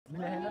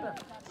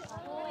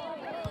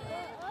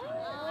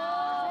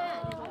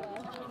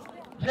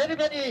फेरि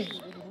पनि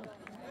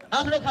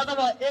आफ्नो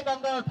खातामा एक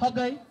अङ्क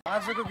थप्दै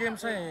आजको गेम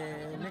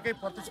चाहिँ निकै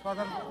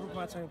प्रतिस्पर्धात्मक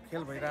रूपमा चाहिँ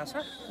खेल भइरहेछ।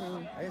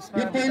 यसमा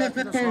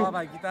विद्यार्थीको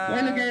सहभागिता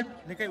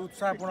निकै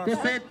उत्साहपूर्ण छ।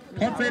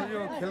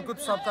 यो खेलकुद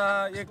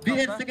सप्ताह एक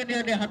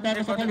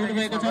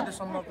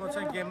गतेसम्मको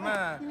चाहिँ गेममा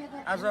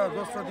आज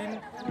दोस्रो दिन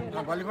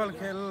भलिबल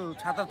खेल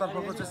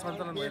छात्रतर्फको चाहिँ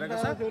सञ्चालन भइरहेको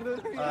छ।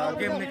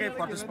 गेम निकै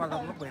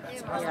प्रतिस्पर्धात्मक भइरहेछ।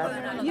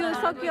 यो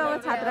सकियो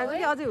अब छात्राको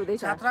कि अझै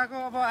हुँदैछ? छात्राको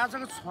अब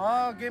आजको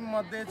 6 गेम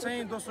मध्ये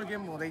चाहिँ दोस्रो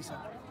गेम हुँदैछ।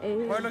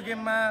 पहिलो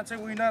गेममा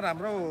चाहिँ विनर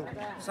हाम्रो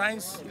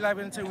साइन्स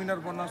 11 चाहिँ विनर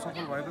बन्न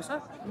सफल भएको छ।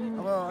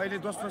 अब अहिले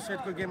दोस्रो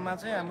सेटको गेममा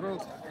चाहिँ हाम्रो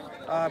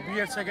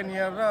बिएड सेकेन्ड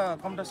इयर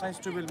र कम्प्युटर साइन्स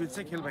 12 बीच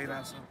चाहिँ खेल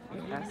भइरहेछ।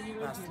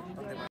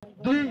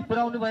 दुई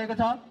पुर्याउनु भएको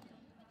छ।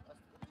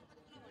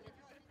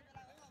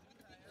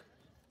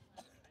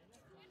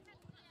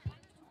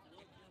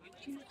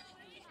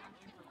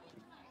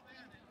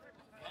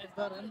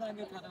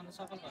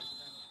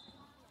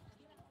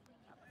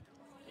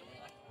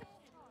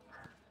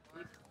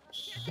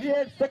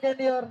 बिएड सेकेन्ड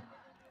इयर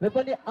ले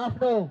पनि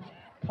आफ्नो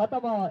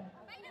खातामा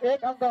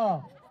एक अङ्क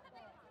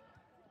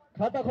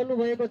खाता खोल्नु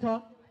भएको छ।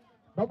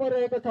 नम्बर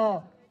रहेको छ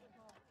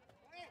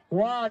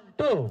 1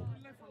 2।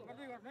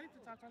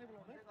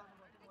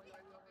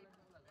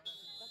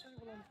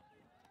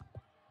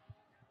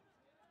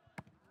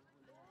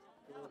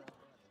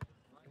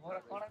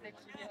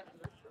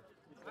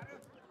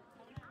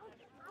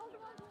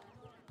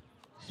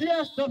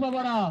 सिएस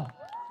तर्फबाट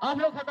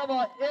आफ्नो खातामा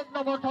एक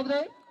नम्बर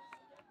थप्दै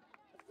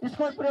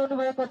स्कोर पुर्याउनु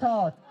भएको छ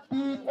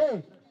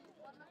 3-1।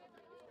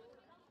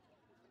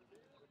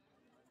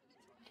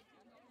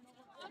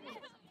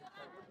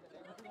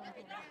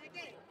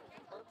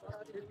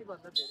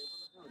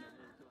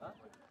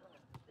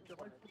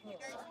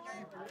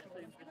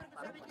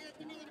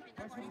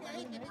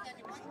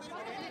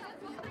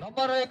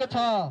 नम्बर रहेको छ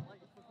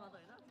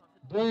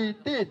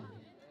 2-3।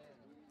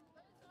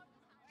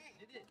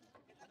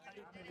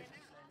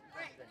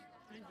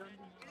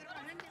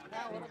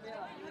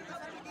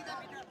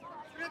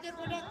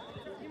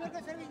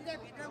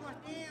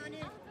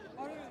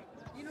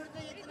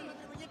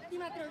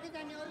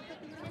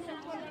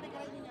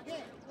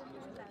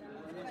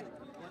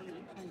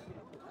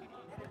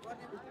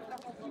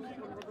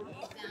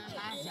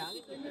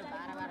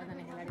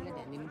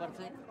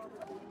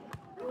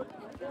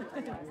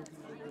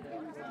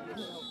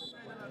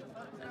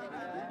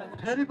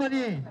 फेरि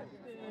पनि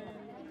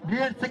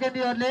बिएड सेकेन्ड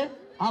इयरले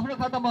आफ्नो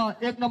खातामा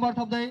एक नम्बर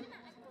थप्दै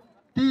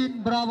 3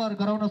 बराबर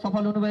गराउन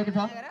सफल हुनुभएको छ।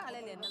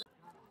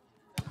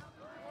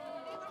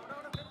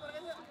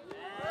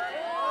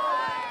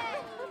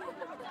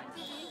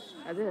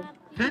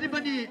 फेरि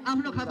पनि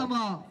आफ्नो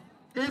खातामा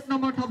एक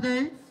नम्बर थप्दै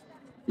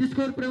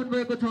स्कोर पुर्याउनु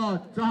भएको छ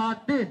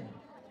 4-3।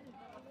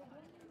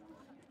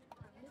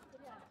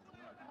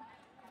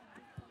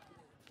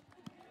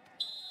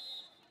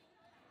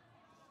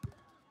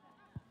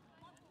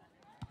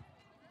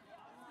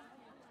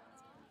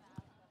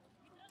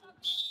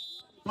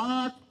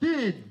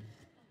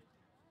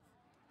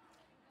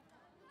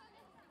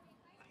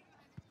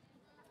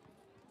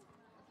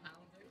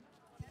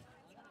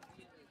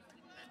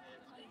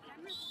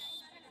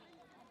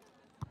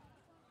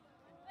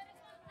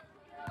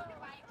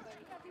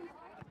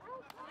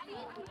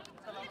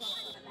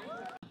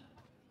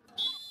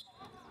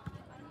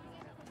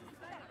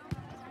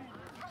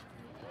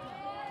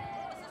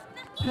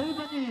 फेरि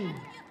पनि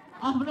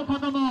आफ्नो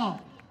खातामा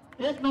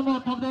एक नम्बर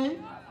थप्दै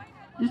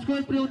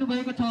स्कोर पुर्याउनु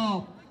भएको छ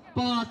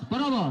 5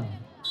 बराबर।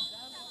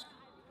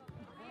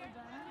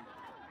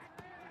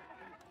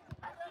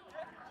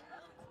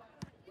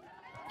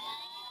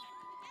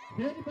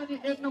 फेरि पनि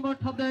एक नम्बर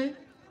थप्दै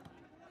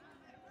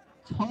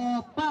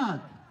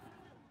 6-5।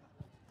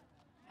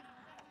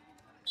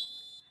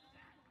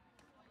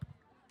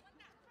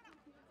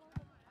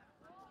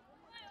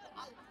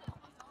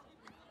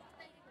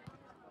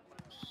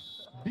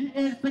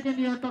 बिएड सेकेन्ड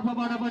इयर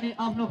तर्फबाट पनि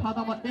आफ्नो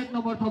खातामा एक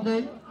नम्बर थप्दै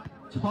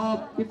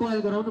 6 इक्वल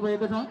गराउनु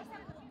भएको छ।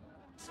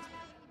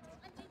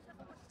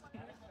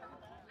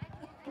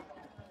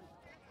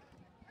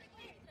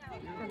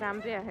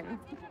 राम्रै आएन।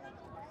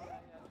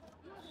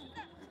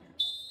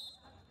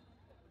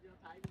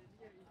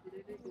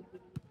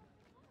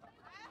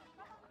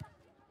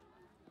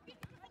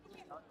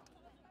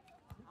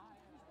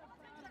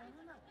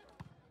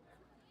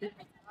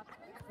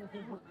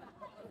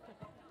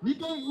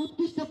 निकै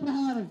उत्कृष्ट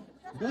प्रहार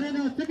गरेर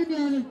सेकेन्ड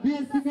इयर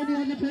बिएड सेकेन्ड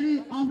इयरले फेरि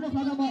आफ्नो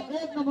खातामा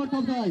एक नम्बर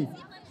थप्दै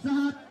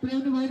 7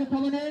 पुर्याउनु भएको छ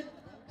भने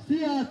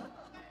सिएस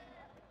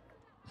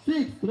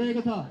 6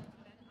 रहेको छ।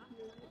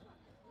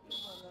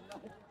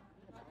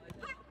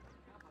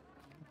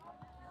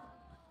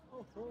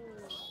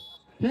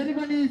 फेरि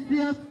पनि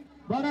सिएस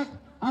बाट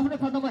आफ्नो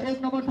खातामा एक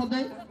नम्बर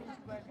थप्दै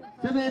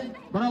 7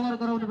 बराबर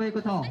गराउनु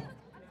भएको छ।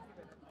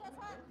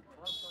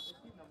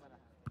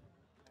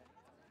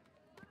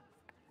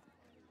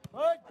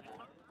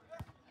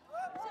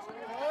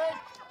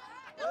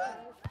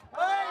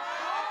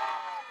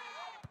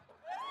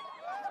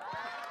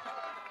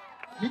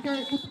 निकै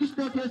निकै उत्कृष्ट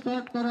थियो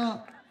सर्ट तर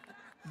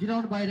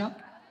गिराउन्ड बाहिर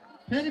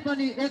फेरि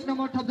पनि 1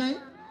 नम्बर थप्दै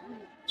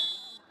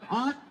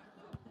 8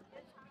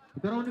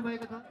 गराउनु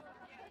भएको छ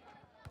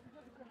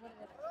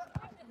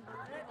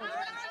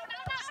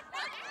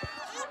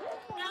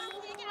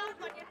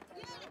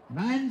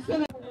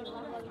 9-7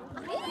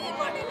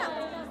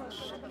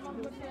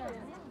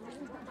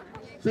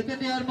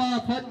 सेकेन्ड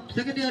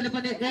इयरले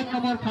पनि 1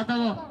 नम्बर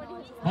खातामा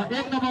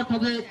 1 नम्बर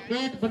थप्दै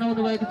 8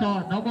 बनाउनु भएको छ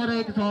नम्बर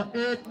रहेको छ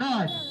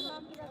 8-9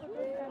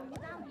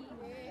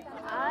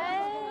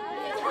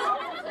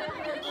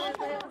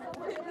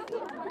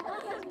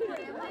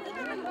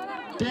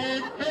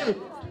 10-8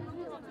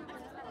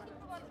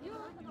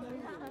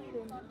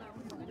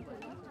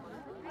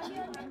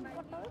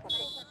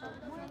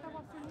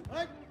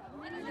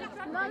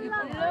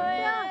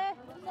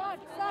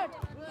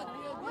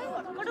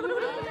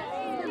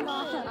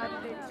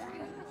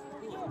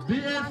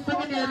 BS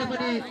सेकेन्ड इयरले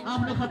पनि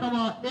आफ्नो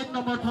खातामा 1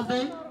 नम्बर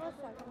थप्दै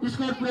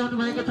स्कोर पुर्याउनु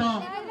भएको छ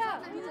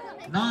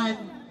 9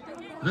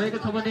 रहेको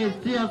छ भने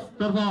CS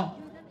तर्फ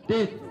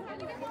 10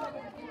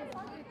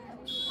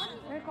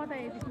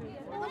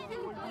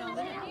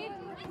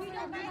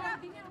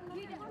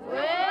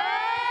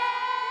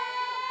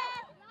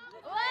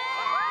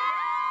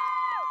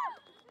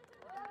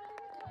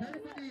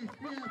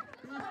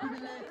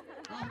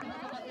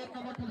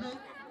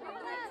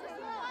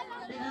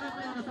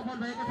 सफल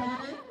भएको छ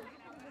भने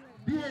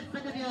BS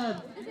सेकेन्ड इयर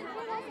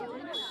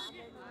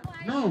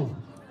नो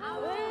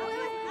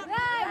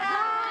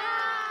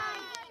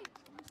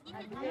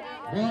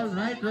बल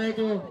राइट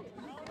रहेको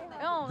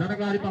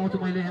जानकारी पाउँछु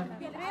मैले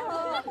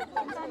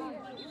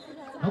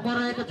नम्बर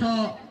रहेको छ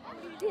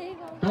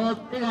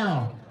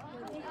 10-11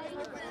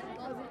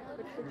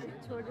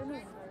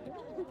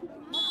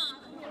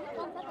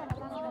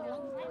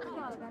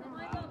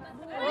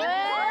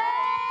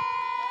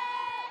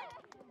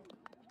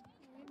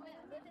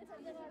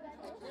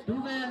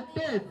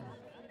 2-10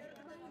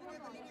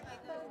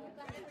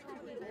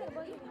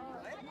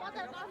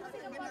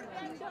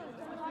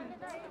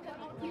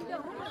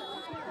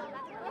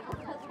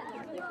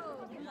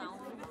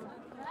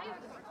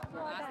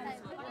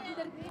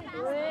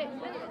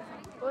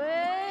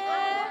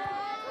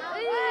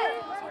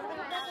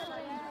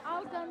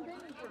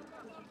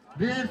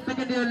 BS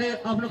सेकेन्ड इयरले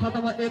आफ्नो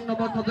खातामा 1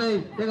 नम्बर थप्दै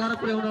 11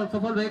 पुर्याउन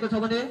सफल भएको छ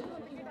भने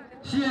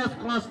CS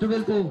क्लास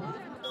 12 को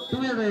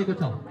 12 रहेको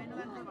छ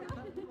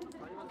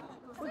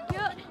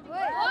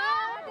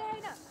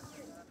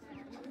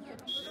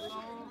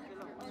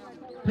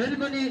फेरि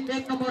पनि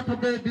 1 नम्बर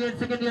थप्दै BS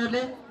सेकेन्ड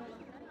इयरले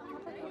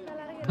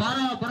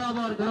 12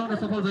 बराबर गराउन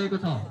सफल भएको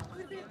छ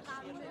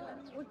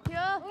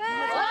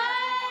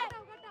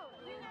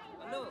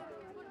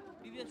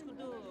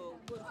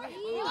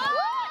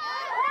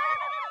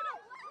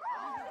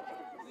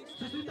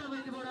सुस्मिता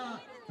बहिनीबाट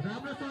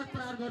राम्रो सर्ट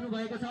प्रहार गर्नु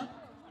भएको छ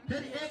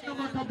फेरि 1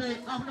 नम्बर थप्दै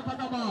आफ्नो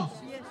खातामा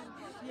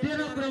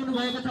 13 पुर्याउनु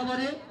भएको छ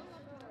भने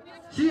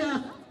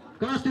CS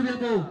क्लास 12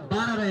 को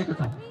 12 रहेको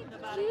छ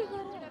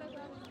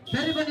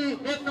फेरि पनि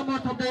 1 नम्बर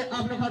थप्दै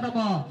आफ्नो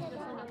खातामा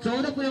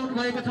 14 पुर्याउनु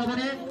भएको छ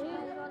भने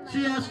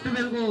CS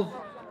 12 को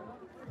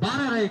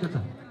 12 रहेको छ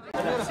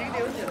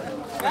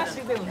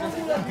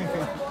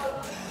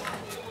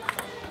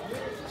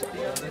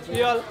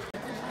यार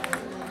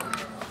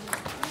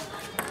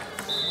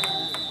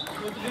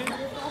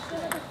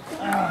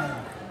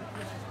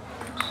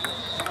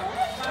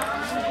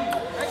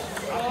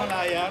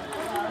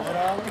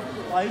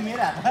और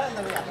मेरा हाथ है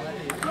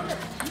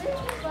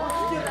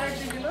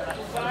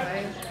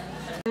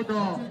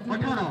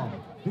 18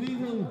 दुई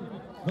गोल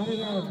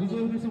गरेर विजय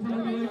हुने सफल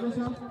हुनुभएको छ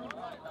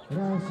र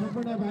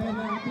सम्पूर्ण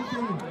भाइहरूलाई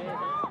आफूले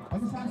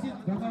अनुशासित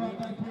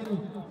ढङ्गबाट खेल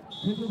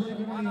खेल्नु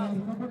भएकोमा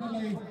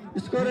सम्पूर्णलाई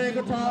स्कोर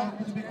रहेको छ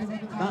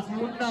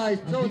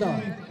 19-14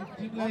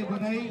 टिमलाई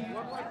बधाई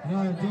र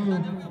जो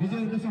विजय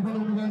हुने सफल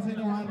हुनुभएको छैन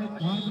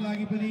उहाँहरूको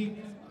लागि पनि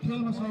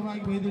खेलमा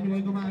सहभागी भइदिनु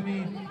भएकोमा हामी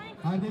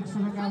हार्दिक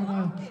शुभकामना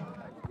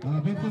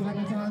व्यक्त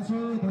गर्न चाहन्छु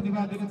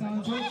धन्यवाद दिन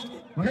चाहन्छु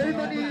फेरि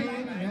पनि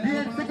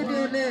BS सेकेन्ड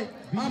इयरले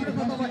आफ्नो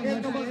खातामा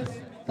 1 नम्बर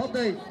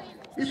थप्दै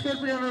स्कोर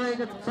पुर्याउन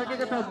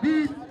सकेको छ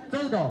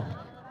 20-14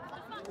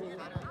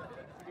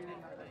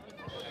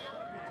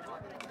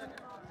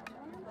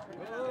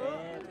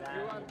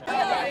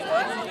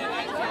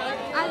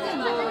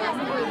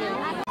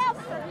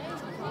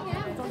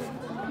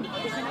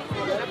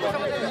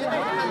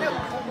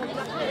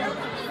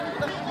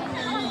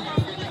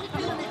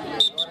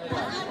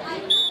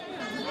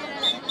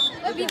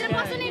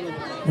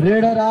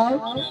 रेडर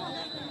आउट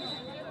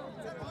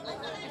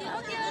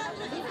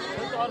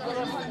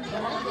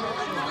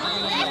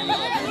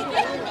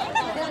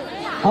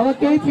अब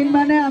केही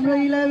छिनमा नै हाम्रो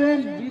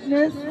 11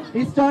 बिजनेस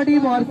स्टडी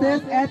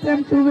भर्सेस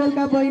HM12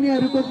 का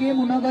बहिनीहरूको गेम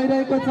हुन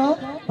गइरहेको छ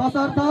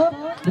तसर्थ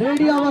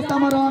रेडी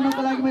अवस्थामा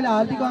रहनको लागि मैले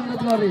हार्दिक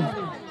अनुरोध गर्छु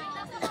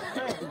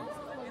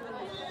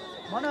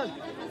मनोज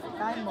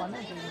टाइम भन्नु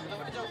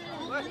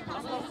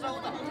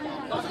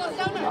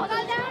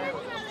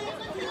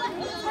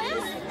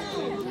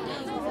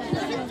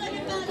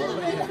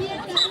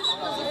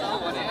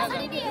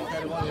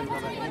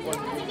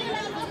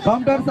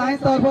कम्प्युटर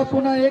साइन्स तर्फ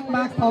पुनः 1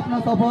 मार्क्स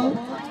थप्न सफल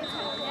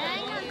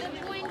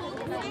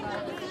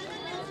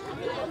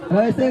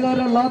र यसै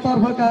गरेर ल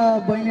तर्फका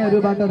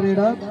बहिनीहरूबाट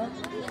रेडर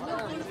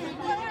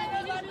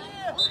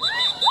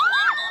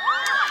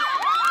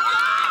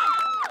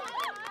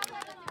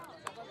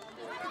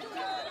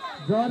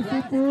जर्सी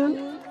पुल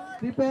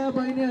कृपया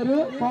बहिनीहरू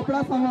कपडा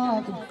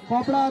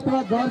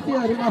अथवा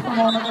जर्सीहरू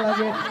समाउनको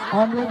लागि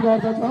अनुरोध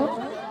गर्दछौँ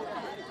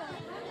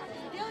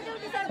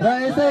र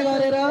यसै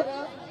गरेर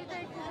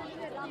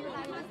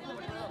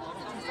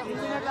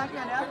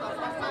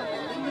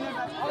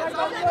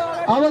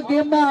अब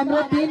गेममा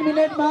हाम्रो 3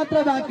 मिनेट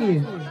मात्र बाँकी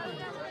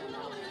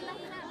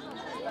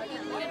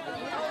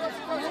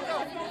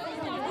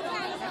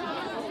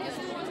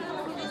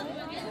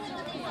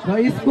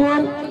र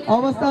स्कोर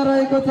अवस्था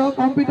रहेको छ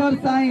कम्प्युटर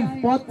साइन्स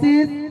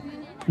 25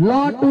 ल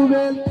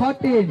 12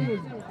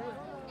 13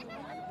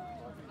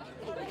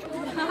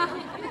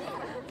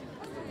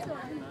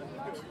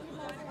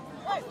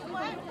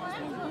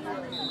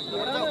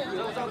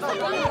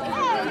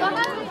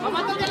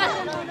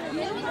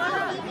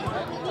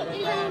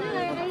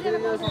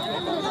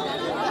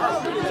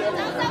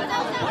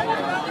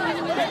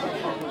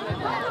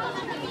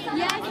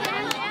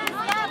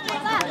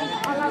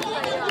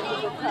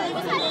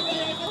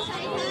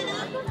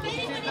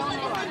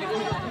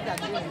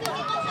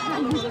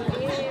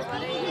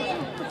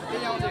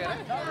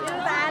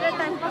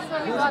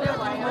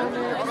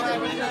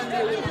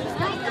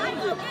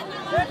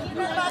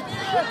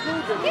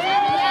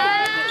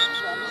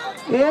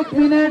 एक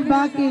मिनट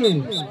बाकी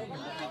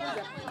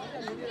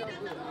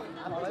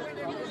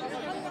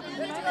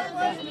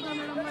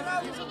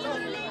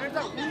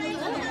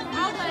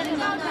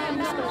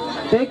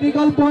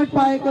टेक्निकल पोइन्ट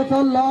पाएको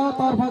छ ल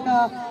तर्फका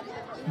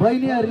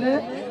बहिनीहरूले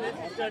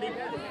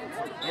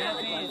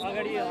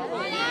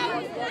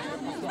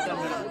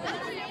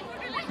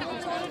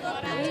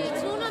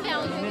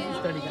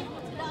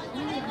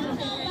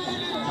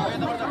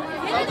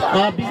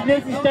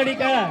बिजनेस स्टडी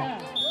का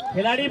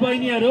खेलाडी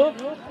बहिनीहरू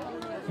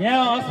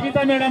यहाँ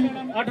अस्मिता मैडम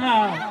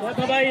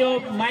अथवा यो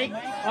माइक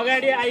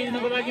अगाडि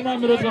आइदिनको लागि म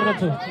अनुरोध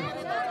गर्दछु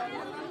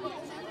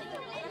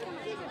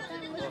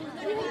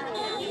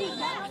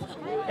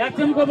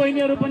एचएम को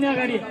बहिनीहरू पनि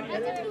अगाडि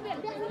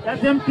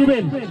एचएम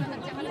 12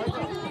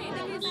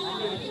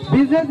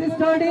 बिजनेस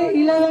स्टडी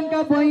 11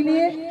 का बहिनी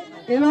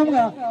एवं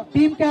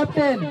टीम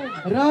क्याप्टेन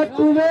र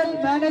 12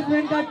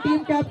 म्यानेजमेन्ट का टीम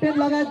क्याप्टेन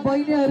लगायत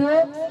बहिनीहरू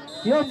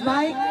यो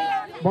माइक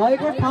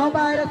भएको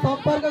ठाउँमा आएर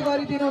सम्पर्क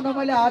गरिदिनु हुन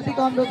मैले हार्दिक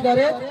अनुरोध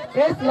गरे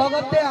यस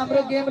लगत्तै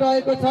हाम्रो गेम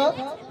रहेको छ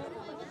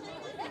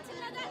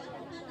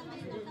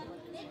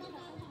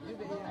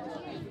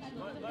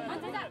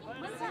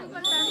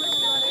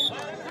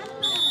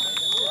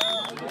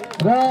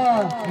र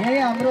यही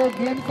हाम्रो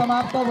गेम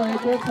समाप्त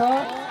भएको छ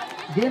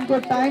गेमको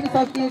टाइम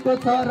सकिएको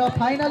छ र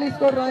फाइनल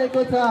स्कोर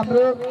रहेको छ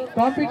हाम्रो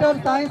कम्प्युटर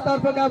साइन्स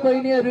तर्फका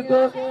बहिनीहरूको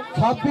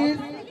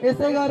 26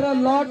 यसै गरेर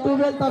ल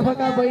 12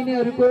 तर्फका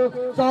बहिनीहरूको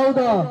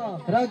 14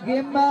 र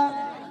गेममा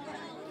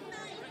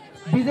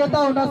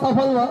विजेता हुन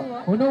सफल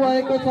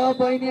हुनुभएको छ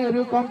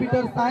बहिनीहरू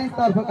कम्प्युटर साइन्स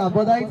तर्फका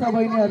बधाई छ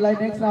बहिनीहरूलाई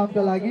नेक्स्ट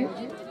राउन्डको लागि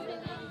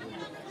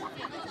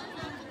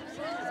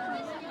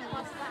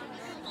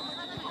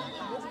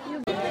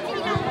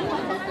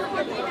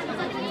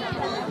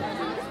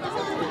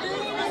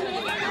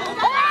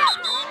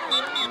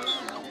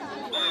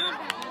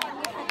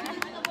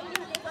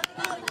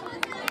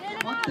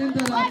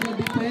राम्रो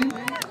डिफेन्स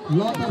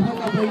ल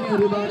तर्फका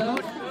बहिनीहरूबाट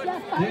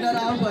रेडर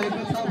आउट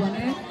भएको छ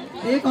भने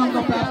 1 अङ्क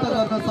प्राप्त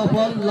गर्न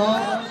सफल ल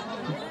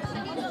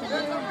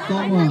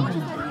समूह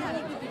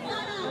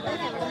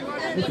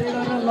यसै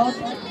गरेर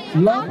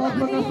ल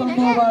तर्फका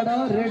समूहबाट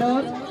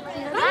raider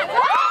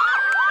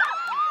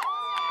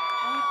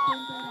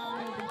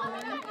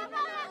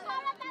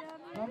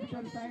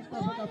computer science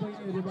तर्फका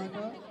बहिनीहरूबाट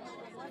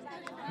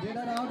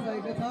raider out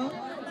भएको छ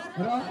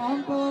र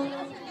अङ्क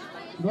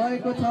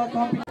गएको छ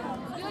कम्प्युटर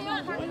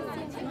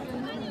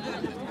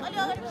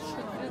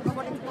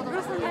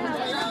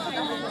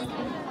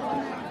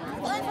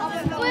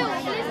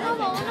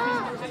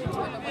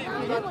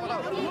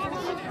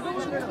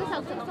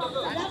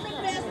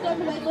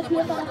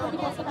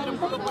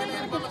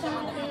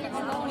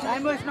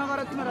टाइम वेस्ट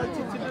नगर तिमीहरु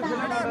छिटो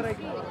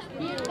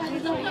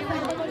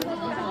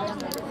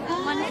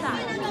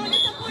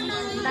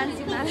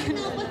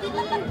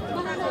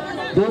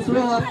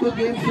दोस्रो हाफको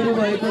गेम सुरु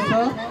भएको छ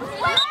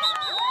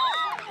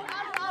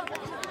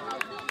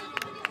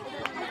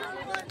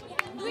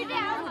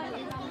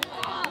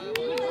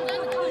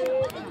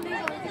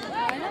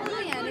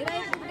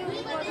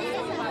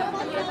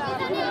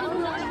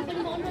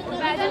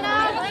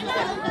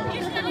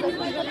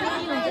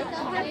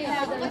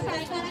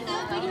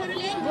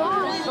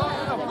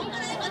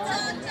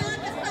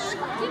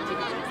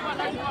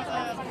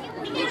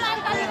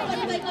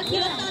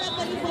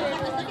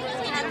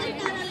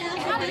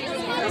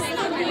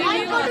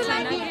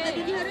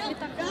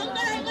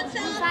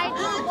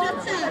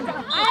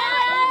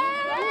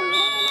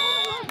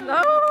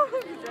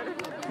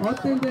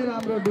अत्यन्तै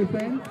राम्रो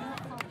डिफेन्स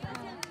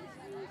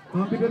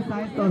कम्प्युटर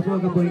साइन्स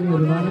तर्फका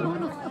बहिनीहरूलाई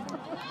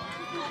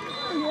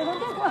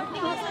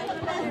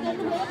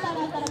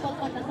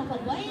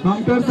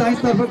कम्प्युटर साइन्स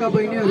तर्फका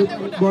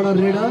बहिनीहरूबाट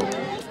रेडर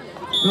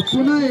र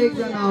पुनः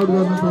एकजना आउट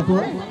गर्न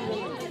सफल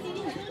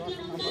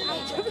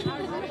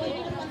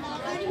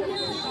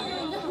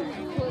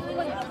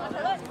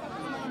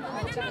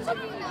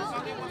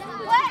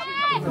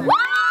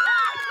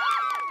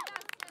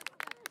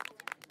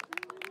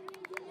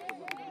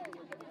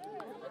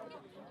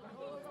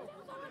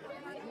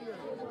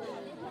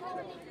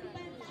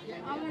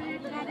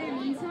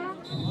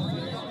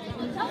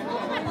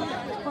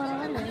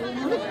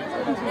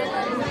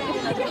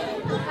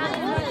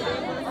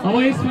अब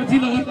यसपछि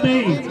लगत्तै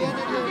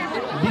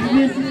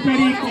बिजनेस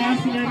स्टडी क्लास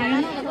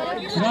 11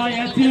 र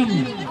एचएम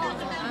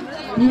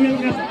 12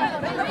 का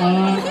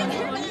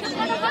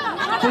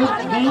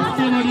गर्ल्स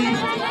कबड्डी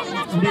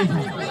हुँदैछ।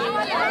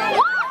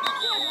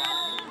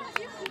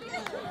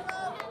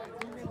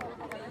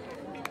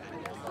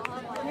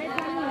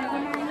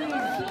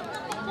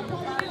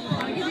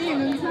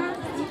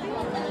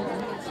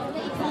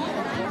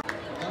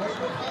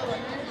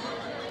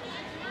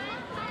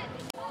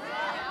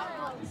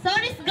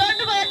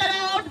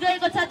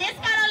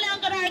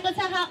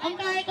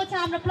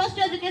 हाम्रो प्लस 2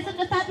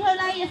 एजुकेसनको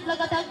साथीहरूलाई यस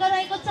लगत अङ्क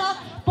रहेको छ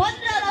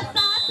 15 र 7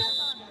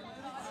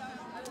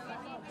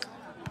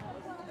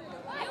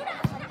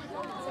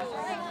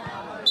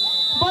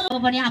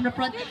 पनि हाम्रो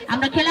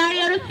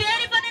खेलाडीहरू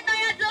फेरि पनि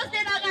नयाँ जोस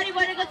लिएर अगाडि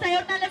बढेको छ।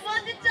 एउटाले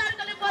बजिन्छ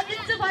अर्कोले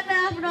बजिन्छु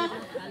भनेर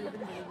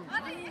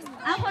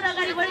आफ्नो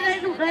अगाडि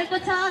बढिरहेको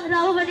छ र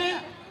अब भने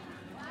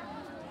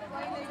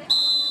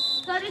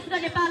सर्भिस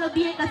गर्ने पालो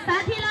दिएका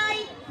साथीलाई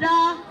र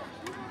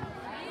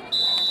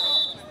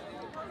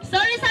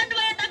सर्भिस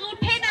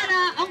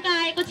अङ्क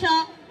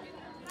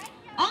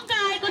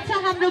आएको छ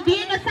हाम्रो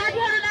बिहेका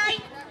साथीहरूलाई।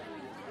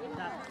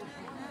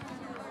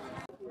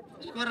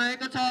 स्कोर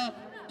रहेको छ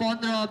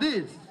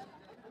 15-20।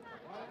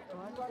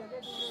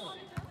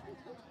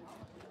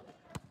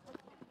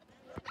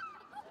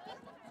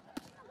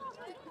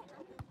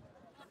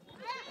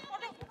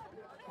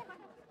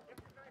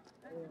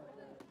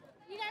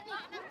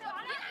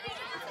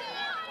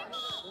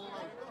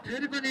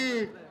 फेरि पनि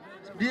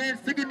बिएड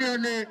सेकेन्ड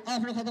इयरले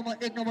आफ्नो खातामा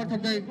 1 नम्बर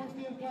थप्दै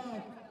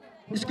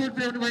स्कोर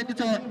पुर्याउनु भएको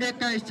छ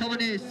 21 छ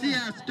भने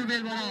सिएस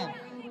 12 बाट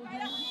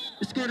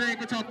स्कोर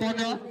रहेको छ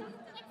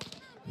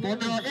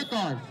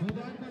 15-21।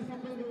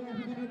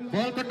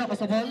 बल गर्न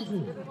असफल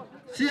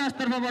सिएस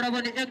तर्फबाट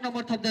पनि 1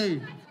 नम्बर थप्दै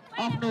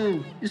आफ्नो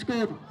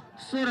स्कोर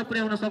 16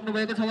 पुर्याउन सक्नु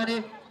भएको छ भने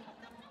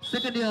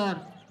second year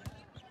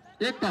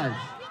 21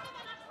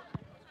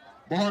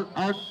 ball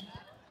out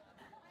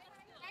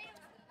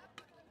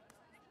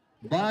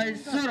by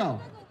 16।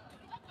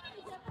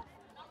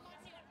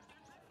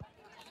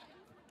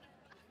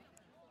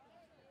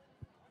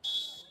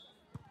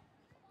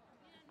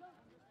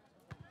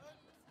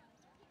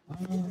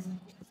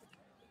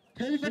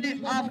 फेरि पनि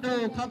आफ्नो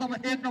खातामा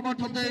 1 नम्बर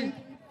थप्दै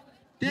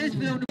 23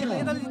 पुर्याउनु छ।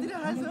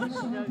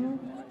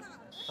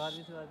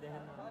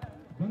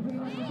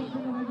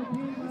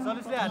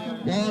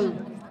 बल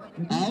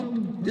आउट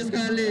त्यस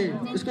कारणले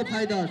उसको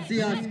फाइदा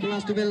सिएस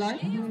क्लास 12 लाई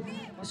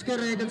स्कोर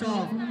रहेको छ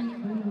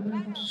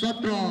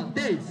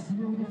 17-23।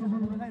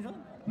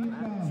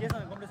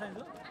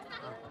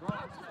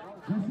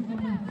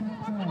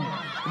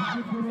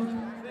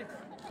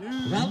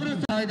 राम्रो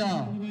फाइदा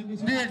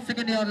बिएड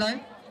सेकेन्ड इयरलाई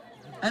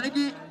यानी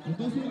कि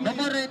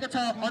नम्बर रहेको छ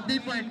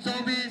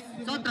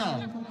 24-17।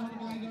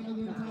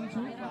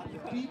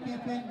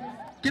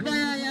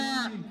 कृपया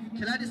यहाँ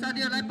खेलाडी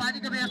साथीहरूलाई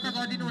पानीको व्यवस्था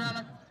गरिदिनु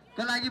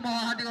हुनको लागि म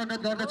हार्दिक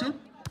अनुरोध गर्दछु।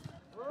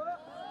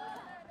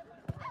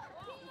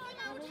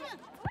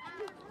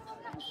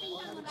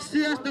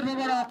 सिएस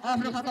तर्फबाट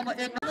आफ्नो खातामा 1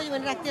 नम्बर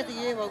राख्थे त ए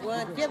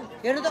भगवान के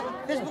हेर्नु त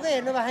फेसबुकै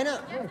हेर्नु भएन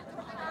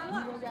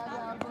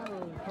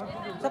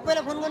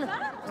सबैलाई फोन गर्नु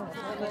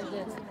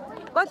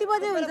कति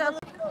बजे हुन्छ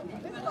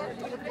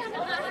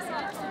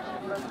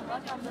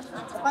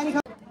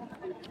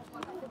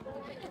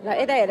ल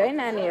यता हेर है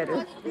नानीहरू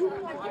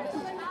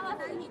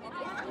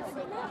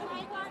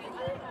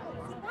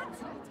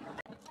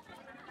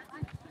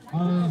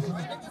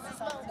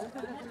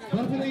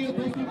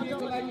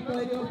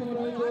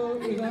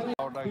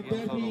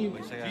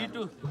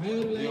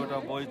दुईवटा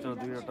बोइज र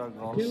दुईवटा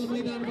गर्ल्स र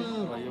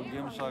यो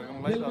गेम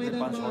सकेलाई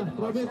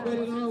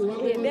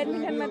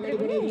ब्याडमिन्टन मात्रै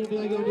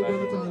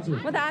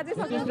म त आजै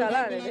सकिन्छ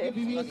होला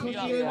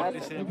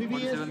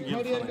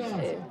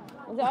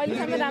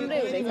अहिलेसम्म राम्रै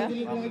हुँदैछ।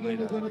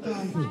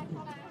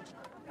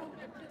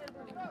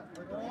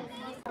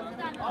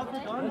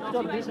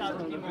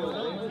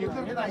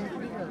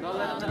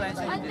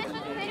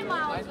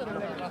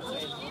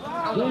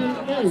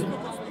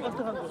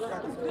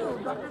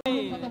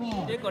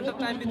 एक घन्टा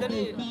टाइम भित्र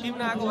नि टिम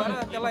नआएको भएर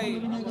त्यसलाई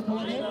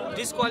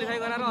डिस्क्वालिफाई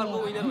गराएर अर्को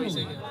विनर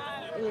भइसक्यो।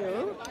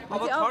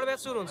 अब थर्ड म्याच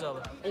सुरु हुन्छ अब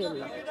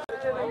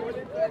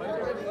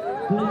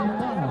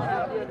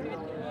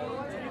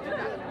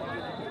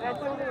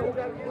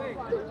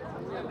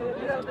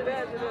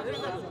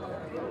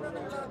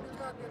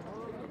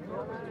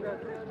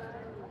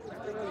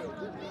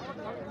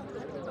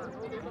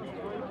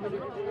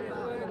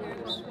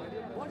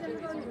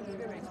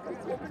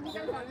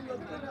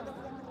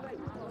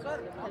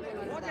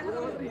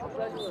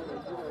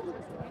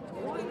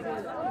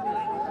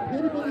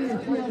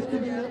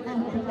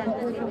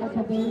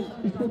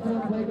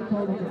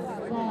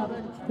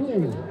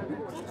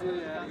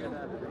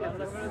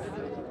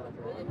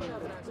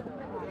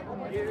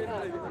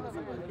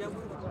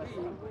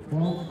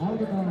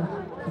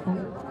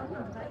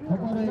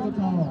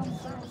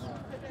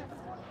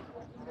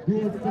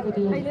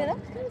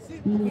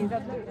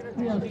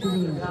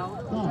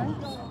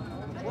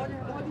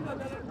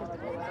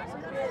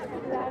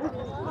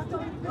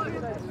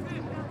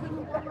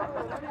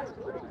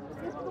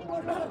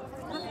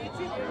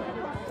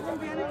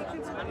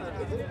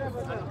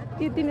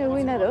के तिमीहरू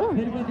विनर हो?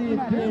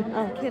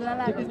 खेल्न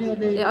लाग्यो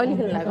ए अहिले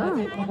खेल्न लाग्यो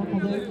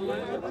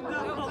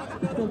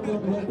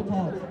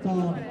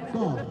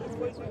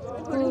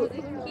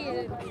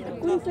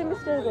कुन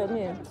सेमिस्टर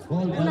गर्ने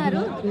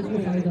उनीहरू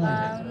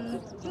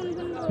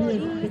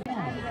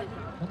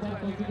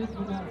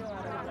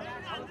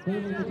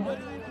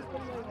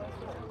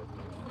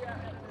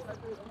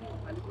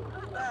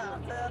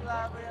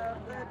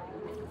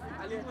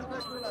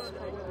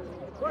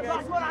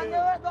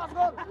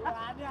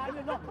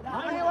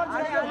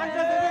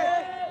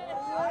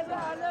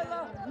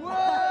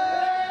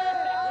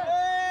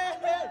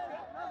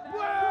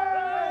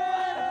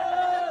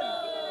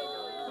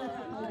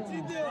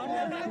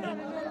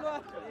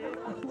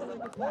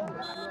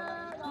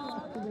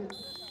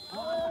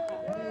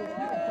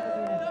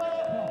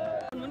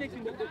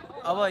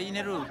अब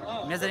यिनीहरू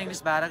मेजर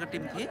इङ्ग्लिस 12 को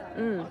टिम थिए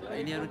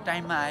यिनीहरू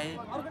टाइममा आए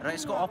र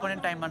यसको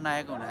अपोनेन्ट टाइममा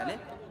नआएको हुनाले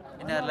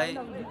यिनीहरूलाई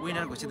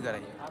विनर घोषित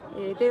गराइयो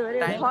ए त्यही भएर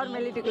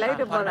फर्मालिटीको लागि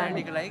त्यो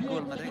फर्मालिटीको लागि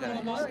गोल मात्रै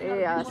गराइयो ए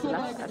हस् ल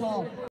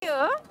के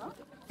हो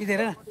इधर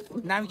है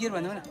नाम के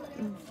भन्नु न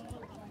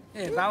ए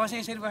बाबा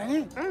चाहिँ यसरी भयो नि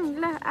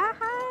ल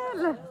आहा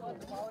ल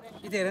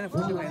इधर है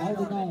फोटो भयो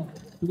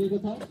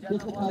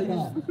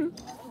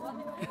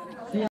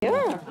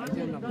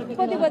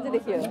कति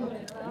बजेदेखि हो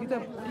यो त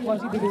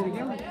पछिदेखि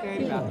के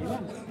तयारी भएको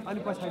अनि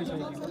पछाडी छ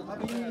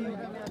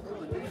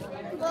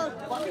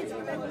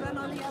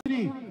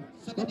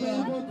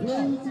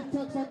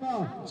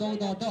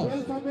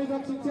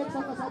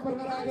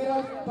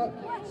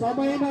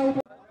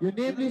यो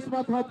नेम लिस्टमा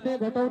थप्ने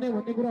घटाउने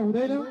भन्ने कुरा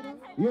हुँदैन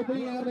यो पनि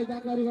यहाँहरुलाई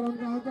जानकारी गराउन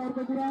चाहन्छु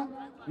अर्को कुरा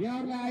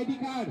यहाँहरुलाई आइडी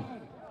कार्ड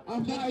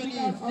आफ्नो आइडी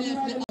कार्ड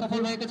सफल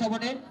भएको छ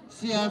भने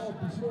सिएस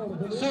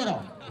 16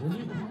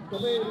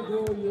 तपाईहरुको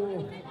यो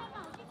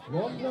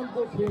लङ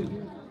जम्पको खेल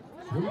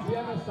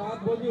बिहान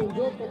 7 बजे हुन्छ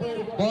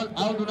तपाईहरुको बल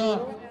आउट हुन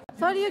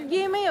सर यो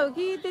गेमै हो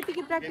कि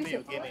त्यतिकै प्र्याक्टिस हो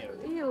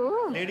ए हो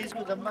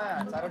लेडिजको जम्मा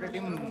 4वटा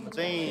टिम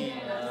चाहिँ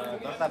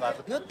दर्ता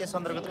भएको थियो त्यस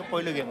अन्तर्गतको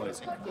पहिलो गेम हो यो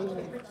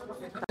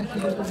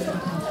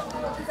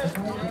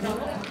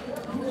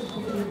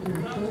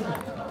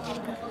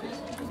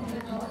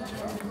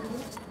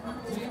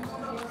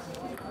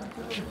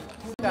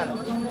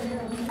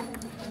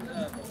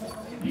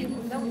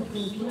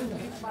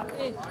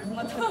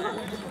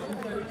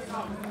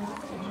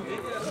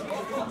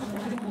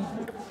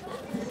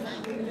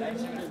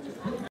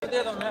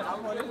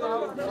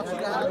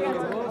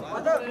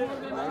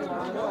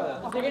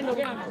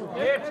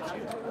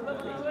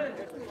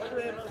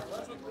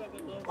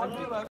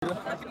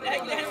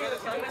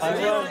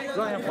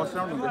फर्स्ट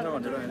राउन्ड हुँदैछ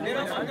भनेर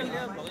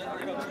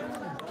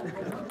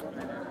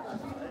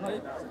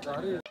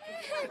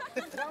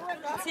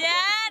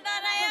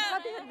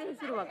कतिखेरदेखि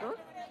सुरु भएको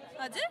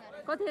हजुर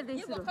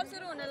कतिखेरदेखि सुरु भर्खर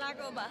सुरु हुन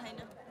लाग्यो भएन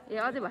ए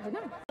अझै भएन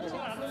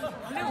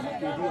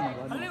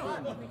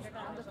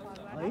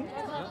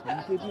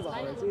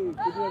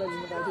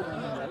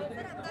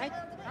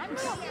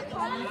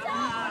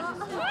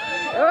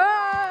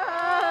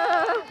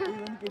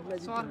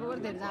सरको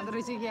पनि धेरै जाँदो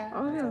रहेछ क्या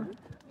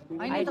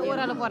होइन त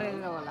ओह्रालो परेर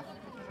होला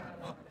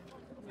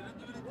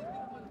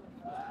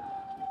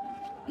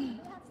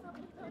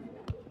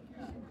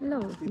ल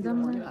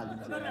जम्मा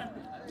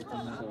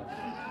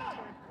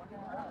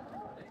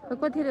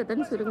कतिखेर त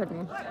नि सुरु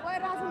गर्ने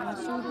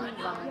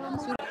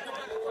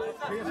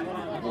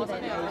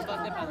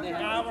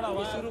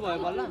सुरु भयो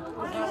बल्ल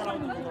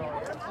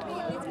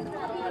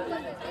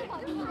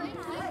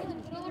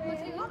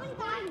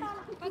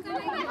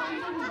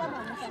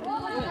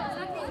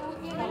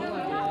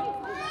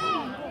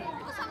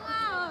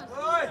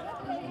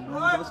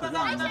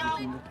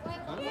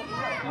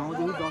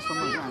नौदेखि 10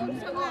 सम्म हामी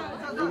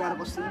 11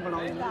 बस्दै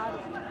बढाउने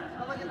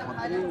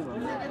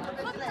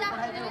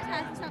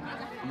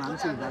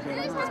मान्छे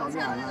हुँदाखेरि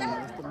सबै हाल्न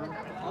जस्तो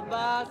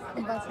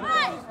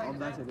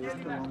अब्बासहरू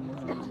यस्तो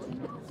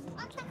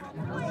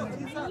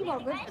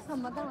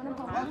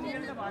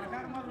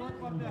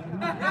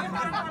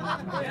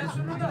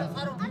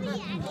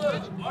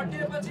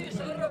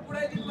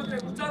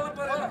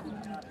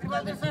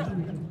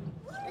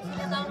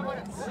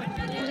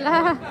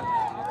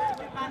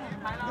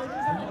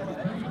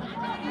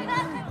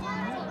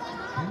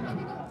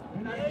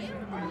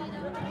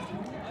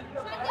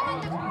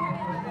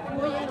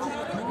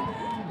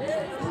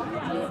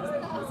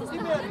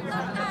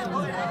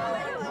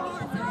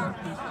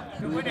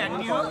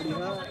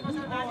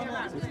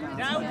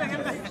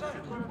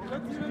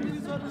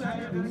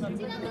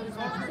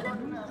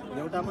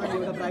एउटामा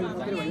एउटा प्राइज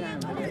मात्रै भयो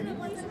हामीले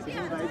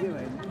सेकेन्ड प्राइजै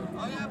भएन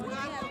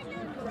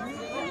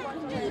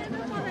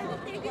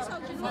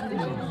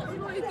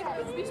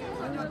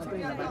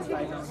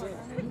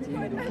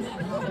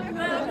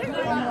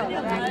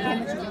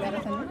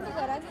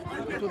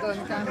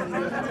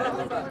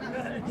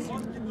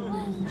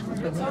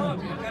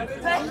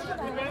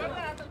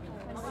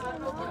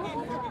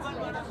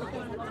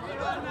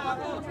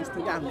यस्तो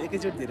कि हामीले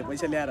एकैचोटि धेरै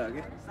पैसा ल्याएर हो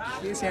कि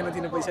के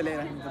सानोतिनो पैसा ल्याएर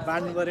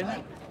बाँड्नु परेन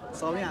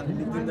सबै हामीले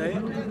निक्लिँदै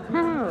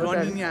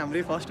रनिङ नि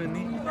हाम्रै फर्स्ट हो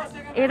नि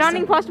ए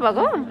रनिङ फर्स्ट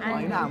भएको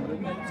होइन हाम्रो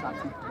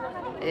साथी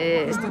ए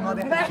यस्तो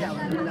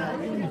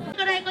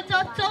नदेखेको रहेको छ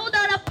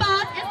 14 र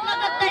 5 यसमा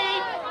गर्दै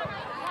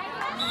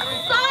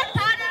सर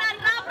थानेर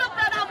राम्रो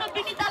प्रणामको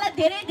विनितालाई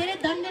धेरै धेरै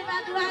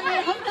धन्यवाद उहाँले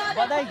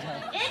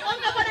एक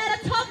अङ्क बनाएर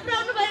 6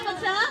 पुर्याउनु भएको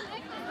छ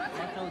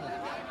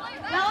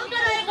र अङ्क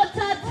रहेको छ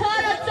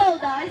 6 र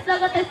 14 यसमा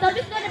गर्दै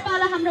सर्भिस गर्ने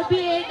पाला हाम्रो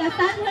बिएका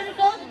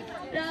साथीहरूको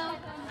र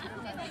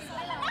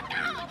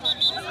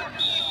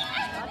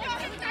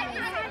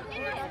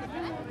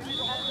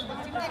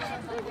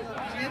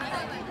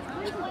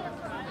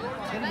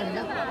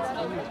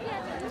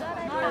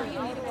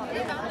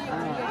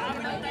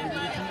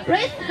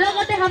रेस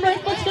लगतै हाम्रो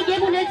स्पोर्ट्सको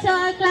गेम हुनेछ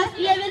क्लास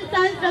 11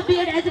 साइन्स र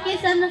बीएड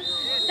एजुकेसन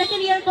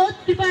सेकेन्ड इयरको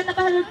कृपया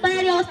तपाईहरु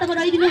तयारी अवस्थामा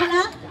रहिदिनु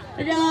होला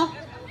र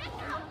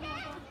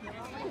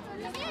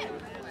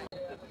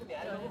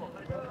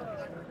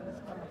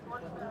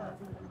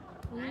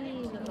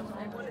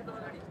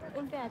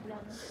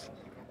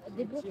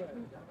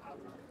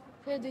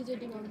फेरि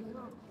दुईचोटि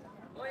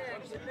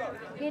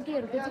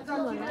केटीहरूको चाहिँ के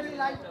होला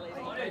लाइन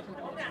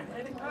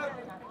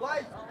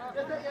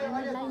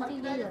चाहिँ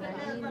यही होला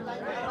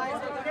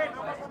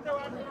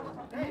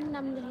मेन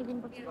नाम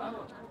लेखिदिनु पर्छ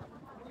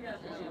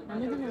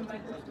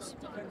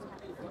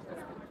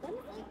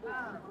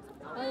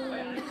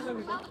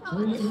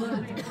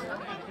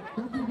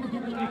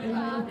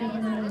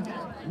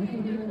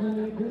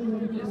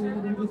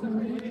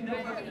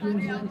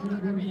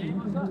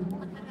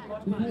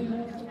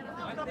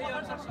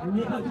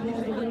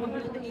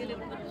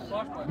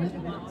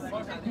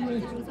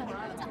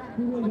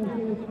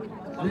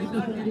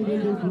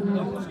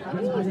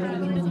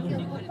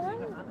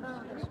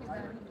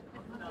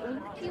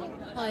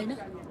होइन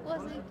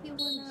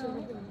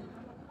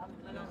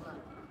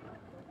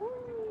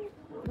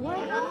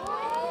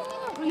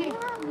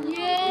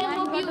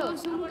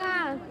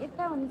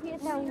यता हुन्छ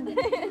यता हुन्छ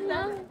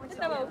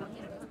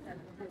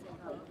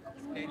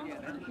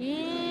ए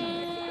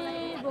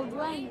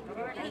भगवान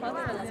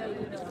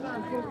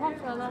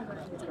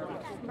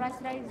ब्रस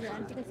राइज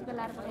त्यसको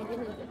लाएर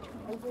पठाइदिनु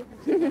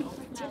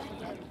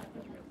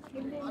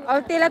अब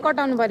त्यसलाई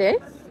कटाउनु पर्यो है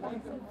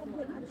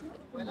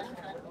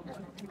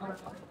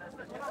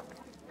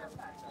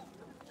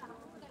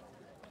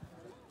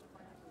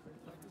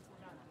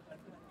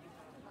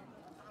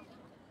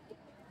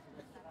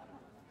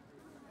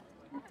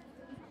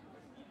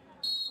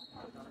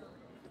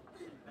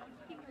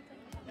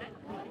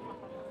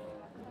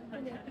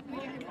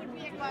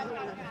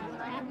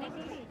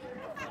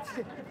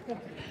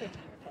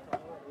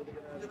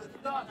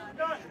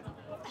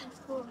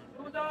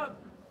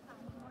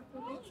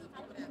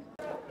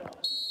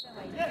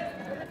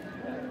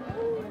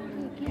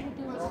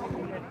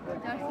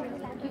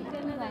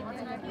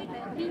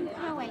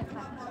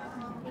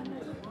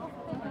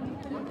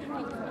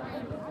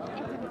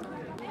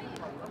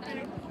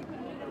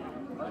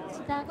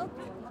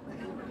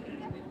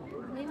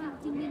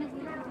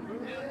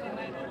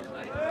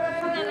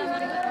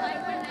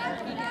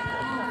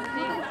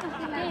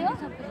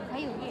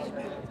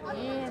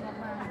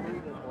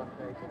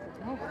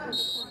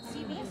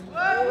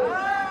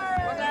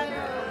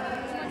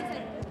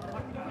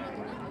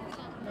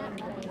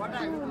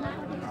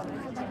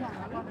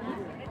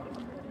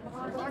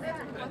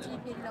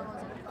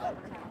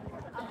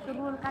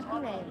रोल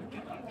काटिरहे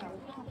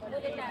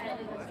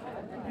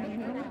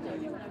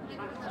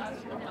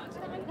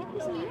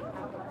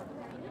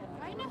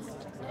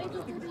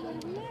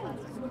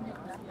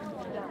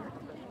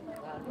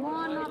म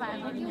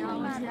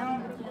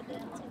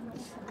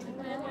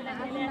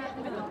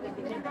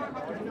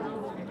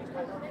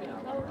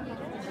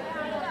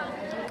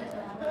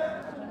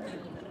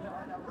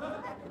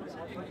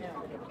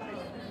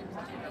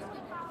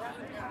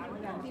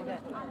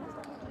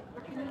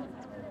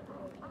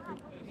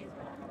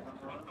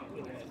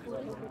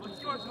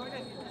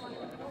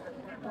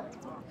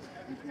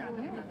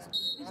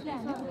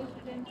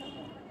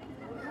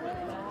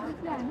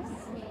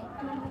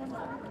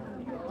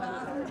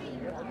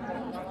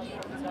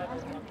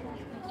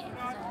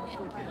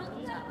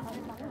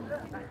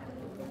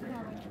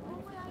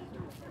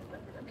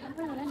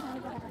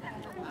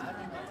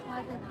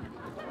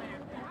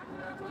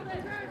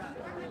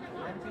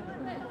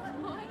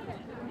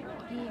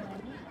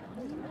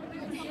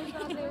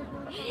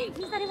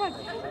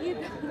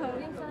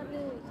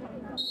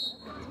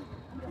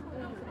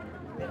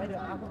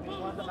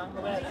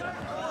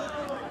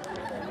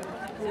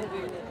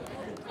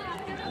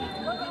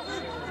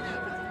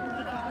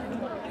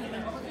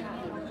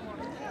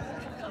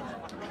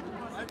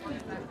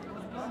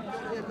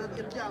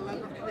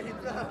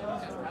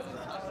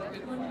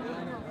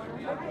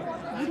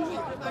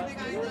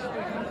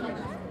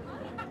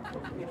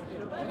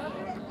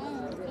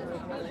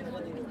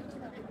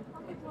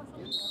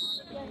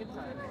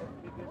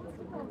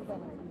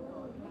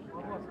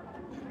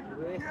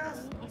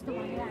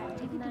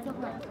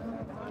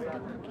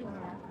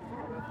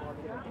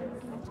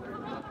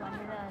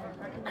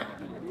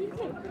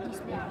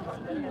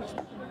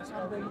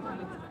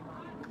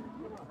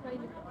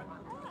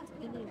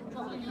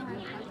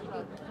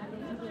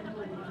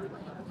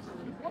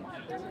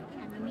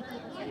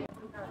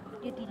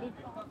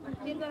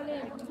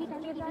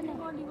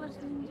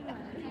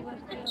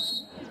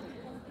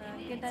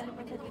केटाले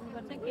पैसा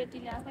दिनुपर्छ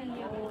केटीले आफै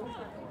लियो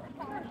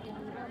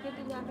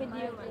केटीले आफै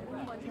लियो भने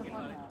पनि पैसा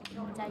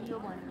चाहियो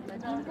भन्नु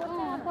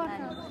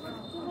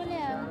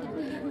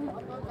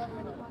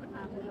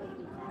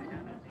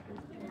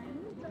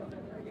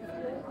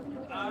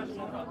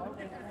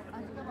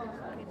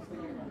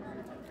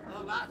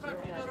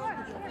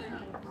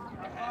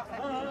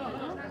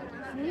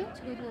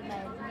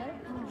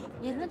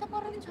हेर्न त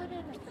पर्यो नि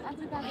छोरीहरू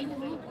आफ्नो गाडी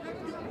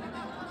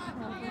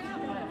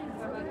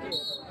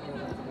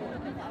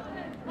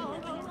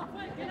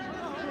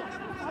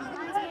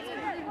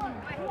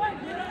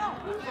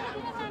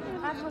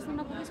आठ वर्ष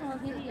नपुगेसँग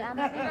फेरि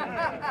आमा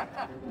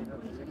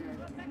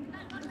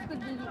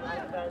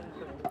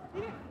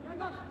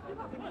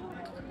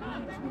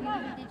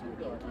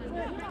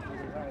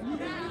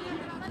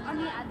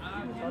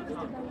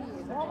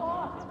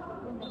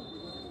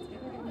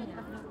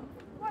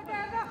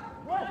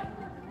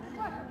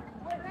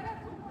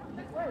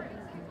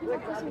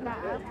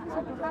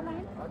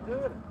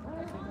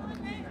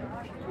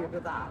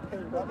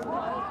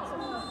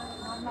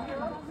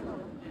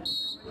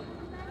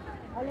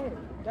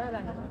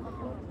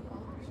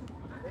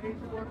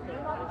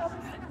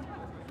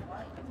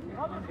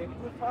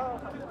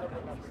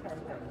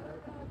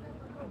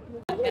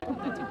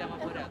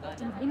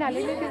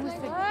यिनीहरूले के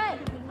बुझ्छ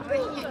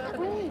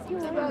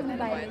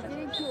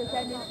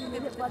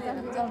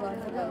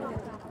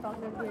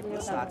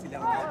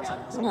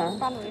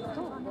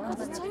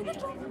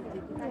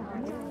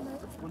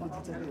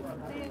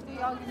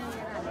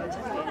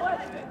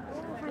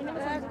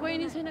कोही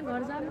नि छैन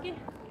घर जाम के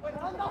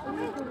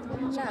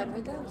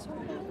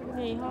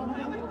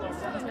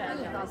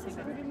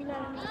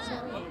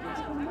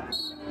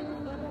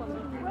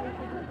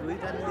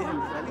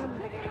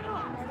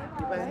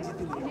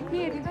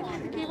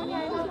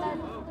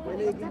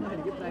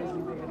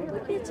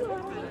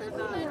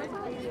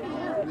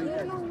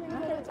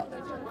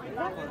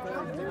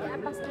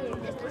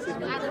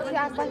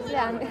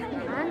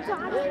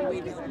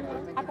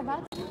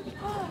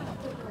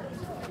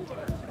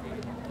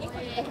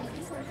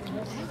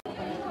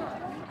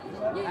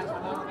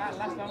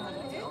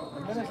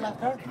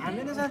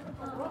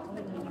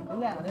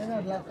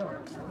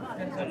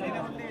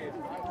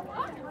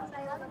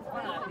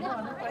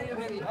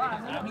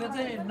हामीले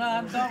चाहिँ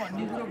नहान्छ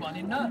भन्ने कुरो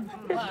भनिन्न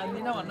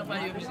हान्दिन भन्न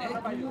पाइयो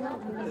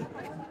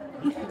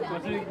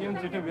फेरि गेम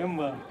छिटो भ्याउँ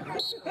भयो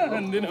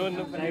हान्दिन भन्न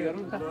पाएको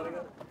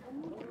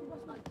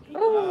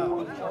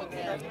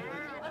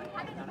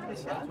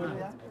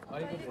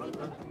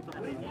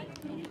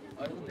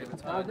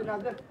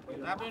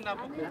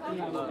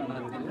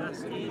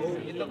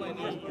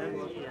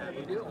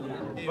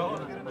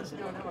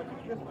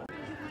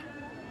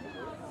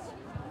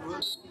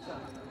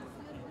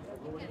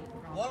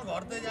बल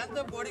घट्दै जान्छ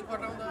बडी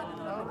कटाउँदा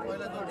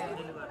पहिला जोडी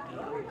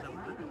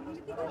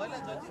पहिला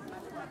जोडी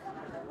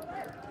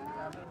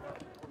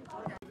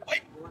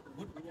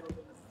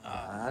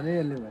हाने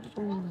यसले भने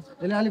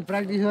यसले अलिक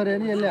प्र्याक्टिस गरे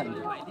नि यसले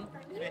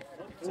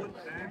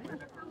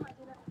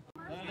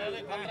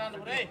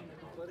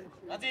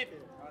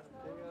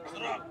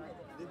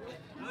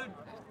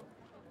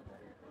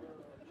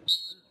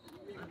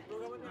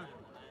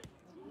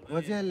हो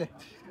चाहिँ यसले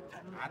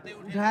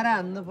उठाएर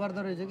हान्नु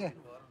पर्दो रहेछ क्या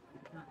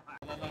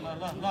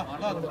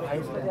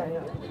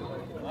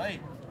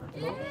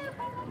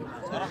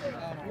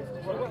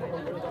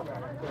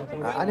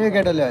हान्यो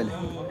केटाले अहिले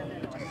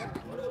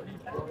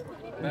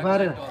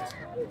उफारेन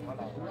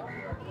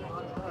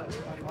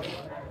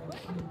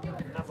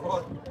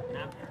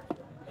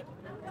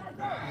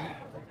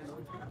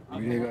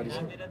भिडियो गरेछ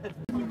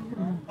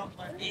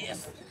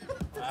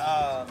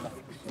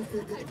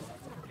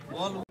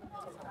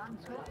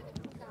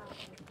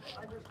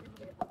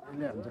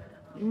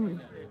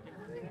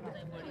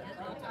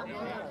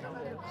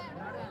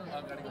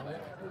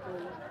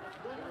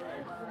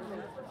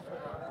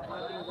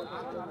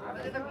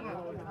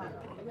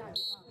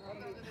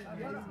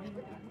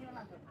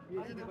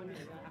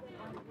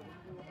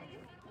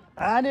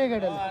हान्यो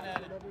केटाले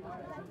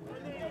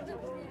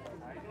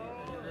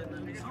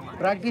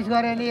प्र्याक्टिस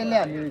गरे नि यसले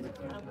हान्यो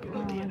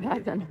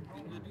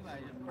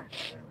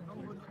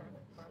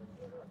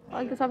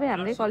अहिले त सबै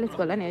हाम्रै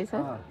कलेजको होला नि है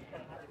सर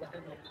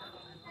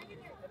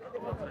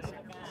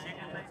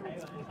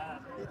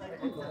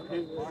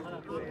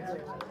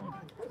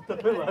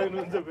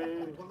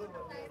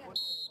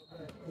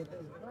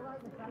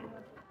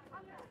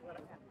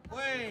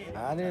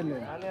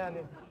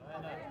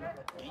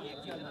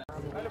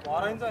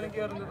भराइन्छ अनि के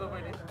गर्नु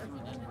तपाईले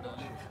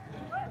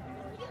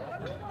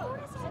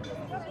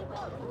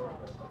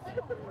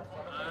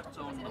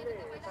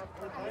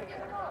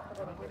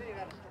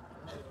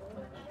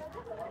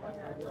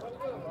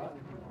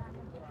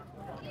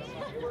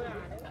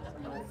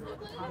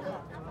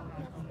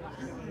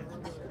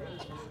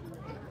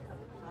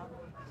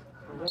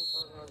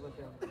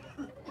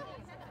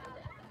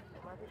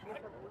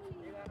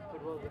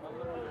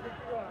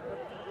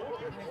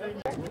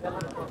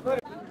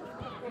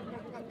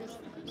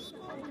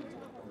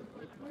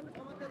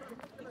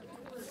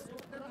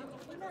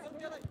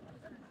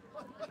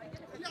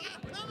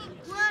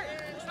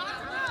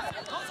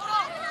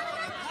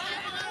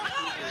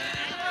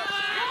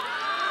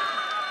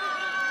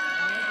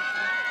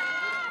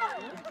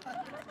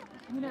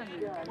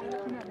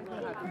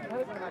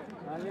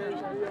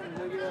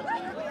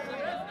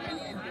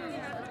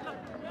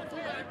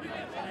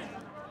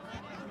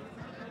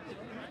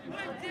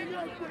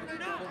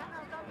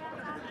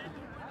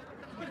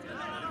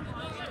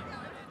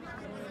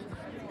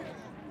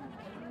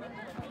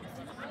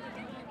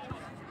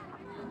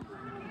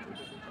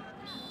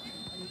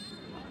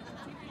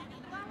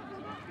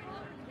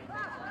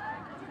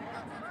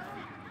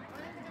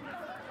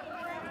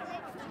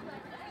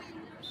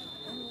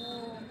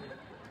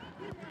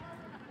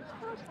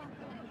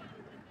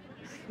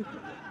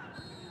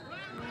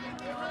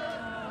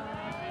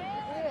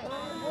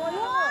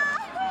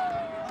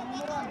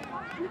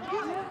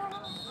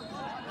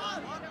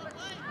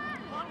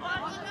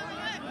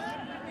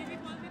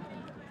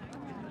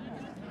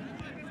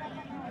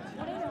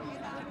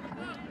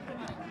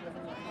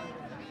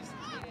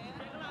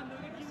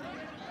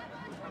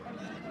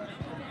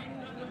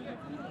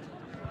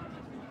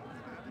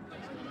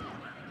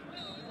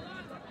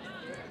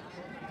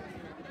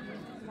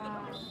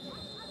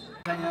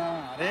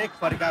हरेक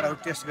परिकारहरू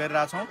टेस्ट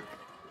गरिरहेछौँ।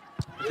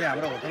 चाहिँ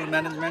हाम्रो होटल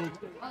म्यानेजमेन्ट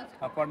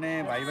पढ्ने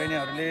भाइ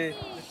बहिनीहरूले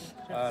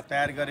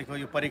तयार गरेको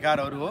यो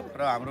परिकारहरू हो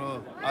र हाम्रो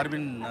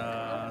अरविन्द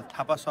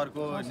थापा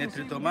सरको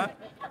नेतृत्वमा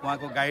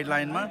उहाँको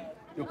गाइडलाइनमा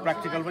यो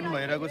प्र्याक्टिकल पनि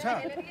भइरहेको छ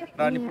र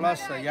अनि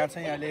प्लस यहाँ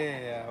चाहिँ अहिले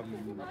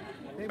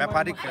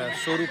व्यापारिक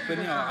स्वरूप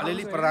पनि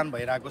अलिअलि प्रदान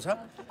भइरहेको छ।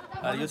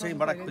 यो चाहिँ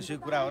बडा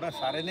खुसीको कुरा हो र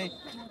साह्रै नै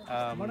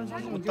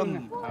उत्तम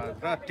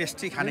र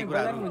टेस्टी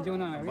खानेकुराहरू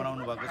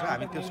बनाउनु भएको छ।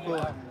 हामी त्यसको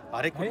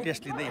हरेक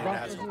टेस्ट लिँदै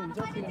हिँडिरहेको छौँ।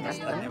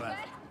 धन्यवाद।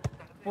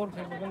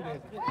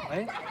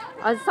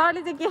 हजुर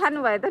सरले चाहिँ के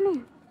खानुभयो त नि?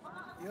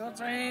 यो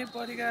चाहिँ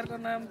परिकारको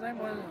नाम चाहिँ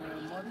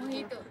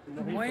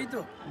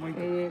मोहितो।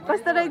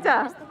 कस्तो रहेछ?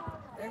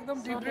 एकदम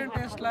डिफ्रेन्ट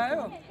टेस्ट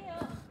लाग्यो।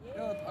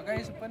 यो थकाइ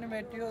पनि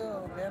मेटियो,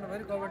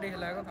 बिहानभरि कबड्डी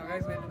खेलाएको थकाइ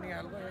मेट्ने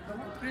खालको एकदम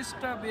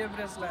उत्कृष्ट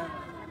बेभरेज लाग्यो।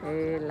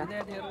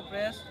 विद्यार्थीहरू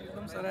प्रयास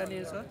एकदम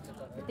सराहनीय छ।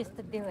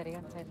 त्यस्तो देऊ अरे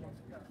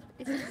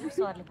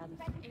सरले खानु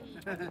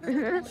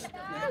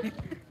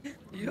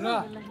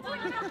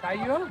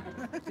खाइयो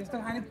त्यस्तो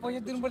खाने पैसा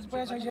दिनुपर्छ।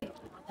 पैसा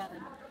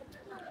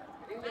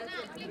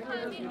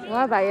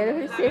उहाँ भाइहरू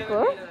फेरि सेफ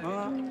हो।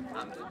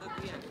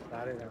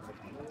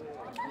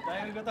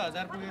 त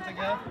 1000 पुगेछ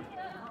क्या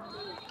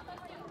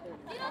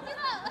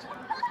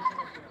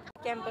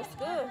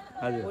क्याम्पसको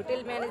होटल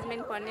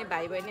म्यानेजमेन्ट पढ्ने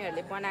भाइ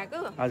बहिनीहरूले बनाएको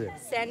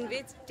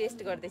स्यान्डविच टेस्ट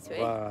गर्दैछु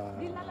है।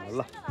 ल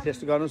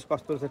टेस्ट गर्नुहोस्,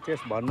 कस्तो छ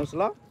टेस्ट भन्नुहोस्।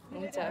 ल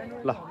हुन्छ।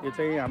 ल यो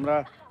चाहिँ हाम्रा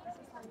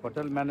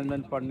होटल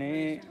म्यानेजमेन्ट पढ्ने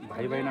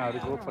भाइ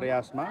बहिनीहरूको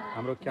प्रयासमा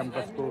हाम्रो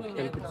क्याम्पसको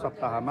खेलकुद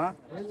सप्ताहमा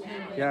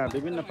यहाँ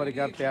विभिन्न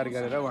परिकार तयार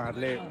गरेर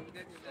उहाँहरूले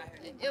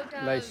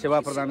सेवा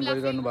प्रदान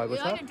गरिरहनु भएको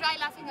छ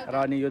र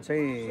अनि यो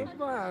चाहिँ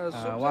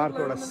उहाँहरूको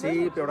एउटा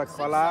सिप, एउटा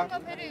कला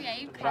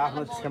र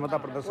आफ्नो क्षमता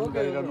प्रदर्शन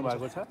गरिरहनु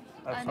भएको छ।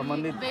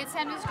 सम्बन्धित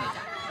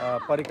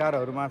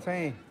परिकारहरूमा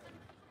चाहिँ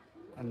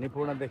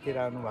निपुण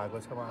देखिरहनु भएको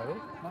छ उहाँहरू।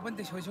 म पनि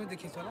त्यो छेउछेउ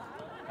देखेछु होला।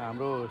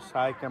 हाम्रो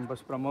सहायक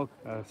क्याम्पस प्रमुख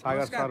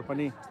सागर सर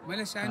पनि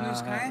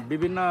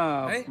विभिन्न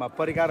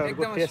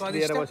परिकारहरूको टेस्ट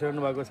लिएर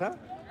बसिरहनु भएको छ।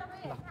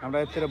 हाम्रा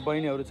यतिर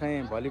बहिनीहरू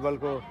चाहिँ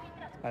भलिबलको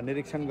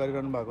निरीक्षण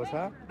गरिरहनु भएको छ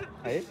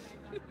है।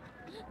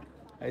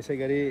 यसै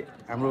गरी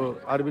हाम्रो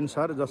अरविन्द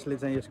सर जसले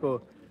चाहिँ यसको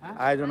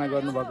आयोजना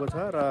गर्नुभएको छ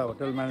र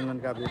होटल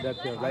म्यानेजमेन्टका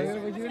विद्यार्थीहरूलाई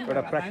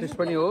एउटा प्र्याक्टिस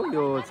पनि हो।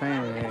 यो चाहिँ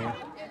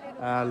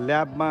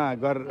ल्याबमा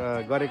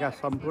गरेका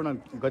सम्पूर्ण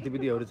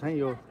गतिविधिहरू चाहिँ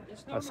यो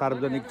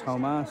सार्वजनिक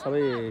ठाउँमा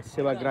सबै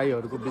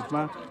सेवाग्राहीहरूको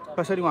बिचमा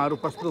कसरी उहाँहरू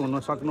प्रस्तुत हुन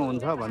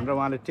सक्नुहुन्छ भनेर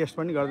उहाँले टेस्ट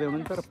पनि गर्दै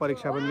हुनुहुन्छ र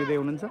परीक्षा पनि लिँदै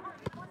हुनुहुन्छ।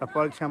 र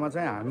परीक्षामा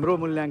चाहिँ हाम्रो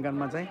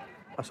मूल्याङ्कनमा चाहिँ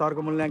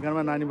सरको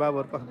मूल्याङ्कनमा नानी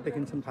बाबुहरू कस्तो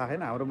देखिन्छन् थाहा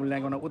छैन, हाम्रो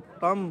मूल्याङ्कनमा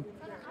उत्तम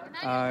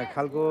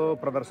खालको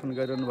प्रदर्शन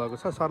गरिरहनु भएको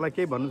छ। सरलाई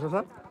केही भन्नु छ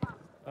सर?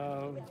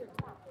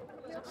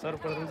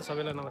 सर्वप्रथम त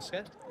सबैलाई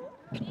नमस्कार।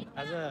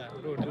 आज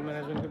हाम्रो होटल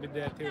म्यानेजमेन्टको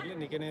विद्यार्थीहरूले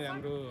निकै नै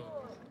राम्रो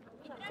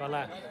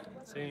कला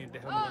चाहिँ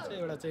देखाउनुहुन्छ।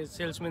 एउटा चाहिँ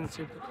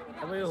सेल्सम्यानसिप,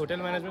 अब यो होटल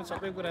म्यानेजमेन्ट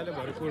सबै कुराले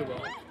भरपुर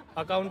भयो।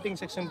 अकाउन्टिङ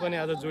सेक्सन पनि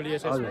आज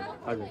जोडिएछ,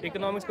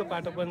 इकोनोमिक्सको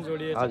पाटो पनि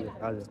जोडिएछ।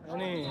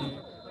 अनि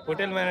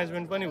होटल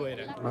म्यानेजमेन्ट पनि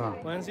भइरहेको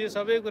भनेपछि यो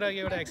सबै कुराको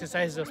एउटा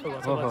एक्सर्साइज जस्तो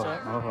भएको छ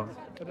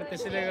र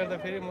त्यसैले गर्दा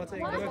फेरि म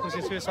चाहिँ एकदमै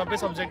खुसी छु सबै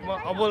सब्जेक्टमा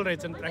अब्बल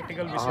रहेछन्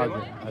प्र्याक्टिकल विषयमा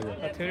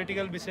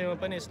थ्योरिटिकल विषयमा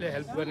पनि यसले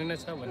हेल्प गर्ने नै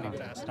छ भन्ने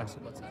कुरा आशा राख्छु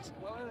बच्चाहरू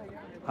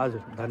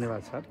हजुर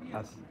धन्यवाद सर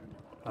हस्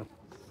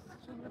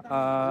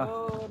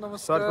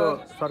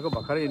सरको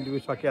भर्खरै इन्टरभ्यू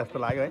सकिए जस्तो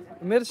लाग्यो है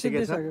मेरो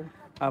ठिकै छ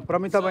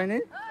प्रमिता बहिनी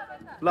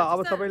ल अब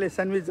तपाईँले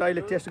स्यान्डविच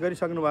अहिले टेस्ट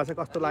गरिसक्नु भएको छ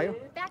कस्तो लाग्यो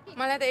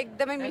मलाई त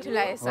एकदमै मिठो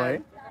लाग्यो सर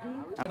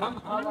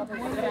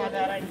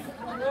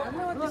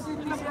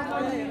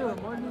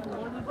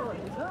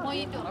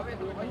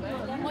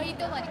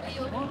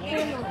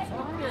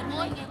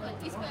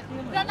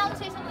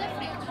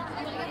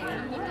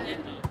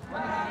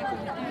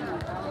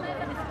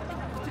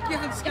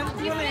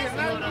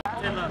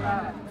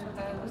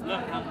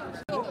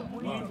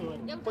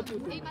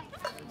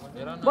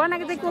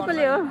बनाएको चाहिँ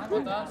कोले हो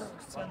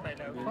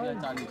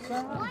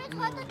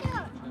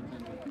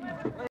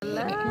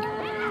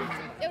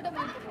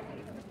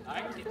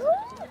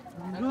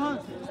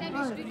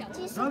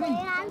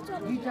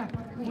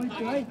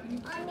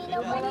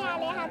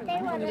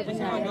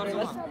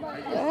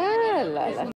ल